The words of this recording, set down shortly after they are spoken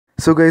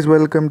So guys,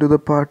 welcome to the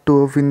part 2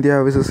 of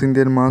India vs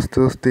Indian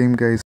Masters team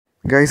guys.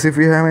 Guys, if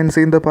you haven't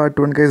seen the part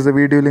 1 guys, the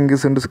video link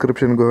is in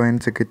description, go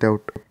and check it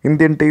out.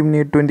 Indian team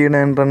need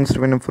 29 runs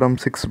to win from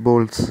 6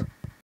 balls.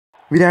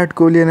 Virat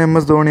Kohli and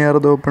MS Dhoni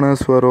are the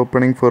openers who are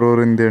opening for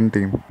our Indian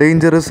team.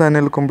 Dangerous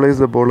Anil Kumble is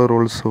the bowler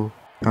also.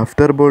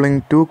 After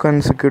bowling 2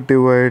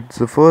 consecutive wides,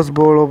 the first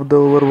ball of the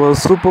over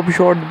was superb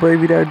shot by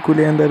Virat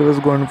Kohli and that was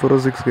gone for a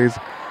 6 guys.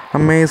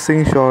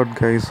 Amazing shot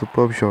guys,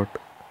 superb shot.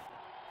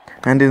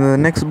 And in the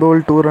next ball,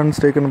 2 runs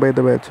taken by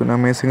the batsman.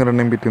 Amazing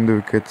running between the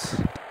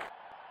wickets.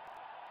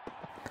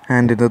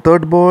 And in the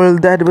third ball,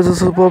 that was a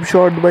superb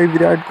shot by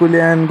Virat Kohli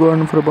and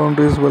gone for a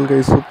boundary as well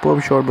guys.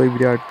 Superb shot by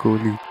Virat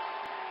Kohli.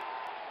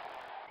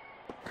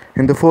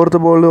 In the fourth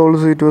ball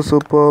also it was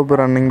superb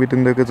running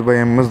between the wickets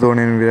by MS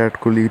Dhoni and Virat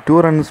Kohli.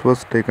 2 runs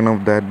was taken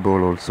off that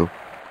ball also.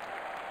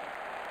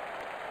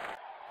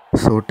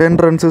 So 10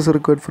 runs is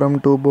required from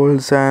 2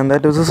 balls and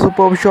that was a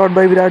superb shot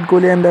by Virat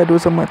Kohli and that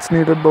was a much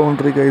needed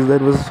boundary guys. That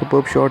was a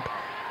superb shot.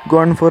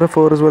 Gone for a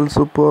 4 as well.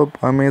 Superb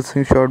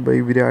amazing shot by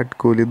Virat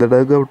Kohli. The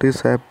dugout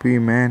is happy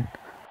man.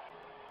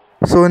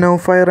 So now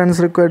 5 runs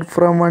required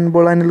from 1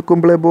 ball. Anil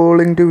Kumble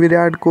bowling to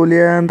Virat Kohli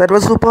and that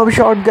was superb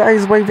shot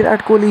guys by Virat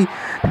Kohli.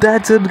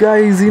 That's it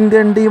guys.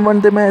 Indian team won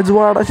the match.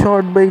 What a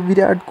shot by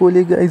Virat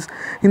Kohli guys.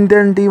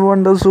 Indian team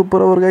won the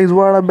super over guys.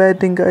 What a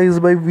batting guys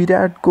by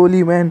Virat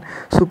Kohli man.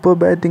 Super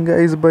batting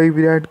guys by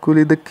Virat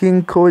Kohli. The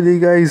King Kohli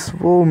guys.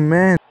 Oh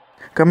man.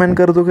 Comment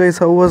kar do guys,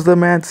 how was the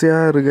match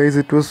yaar guys.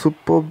 It was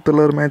superb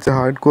thriller match,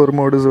 hardcore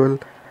mode as well.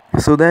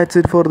 So that's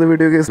it for the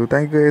video guys. So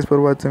thank you guys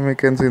for watching. We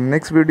can see in the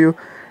next video.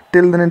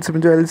 Till then, it's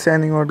Joel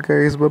signing out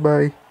guys. Bye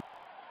bye.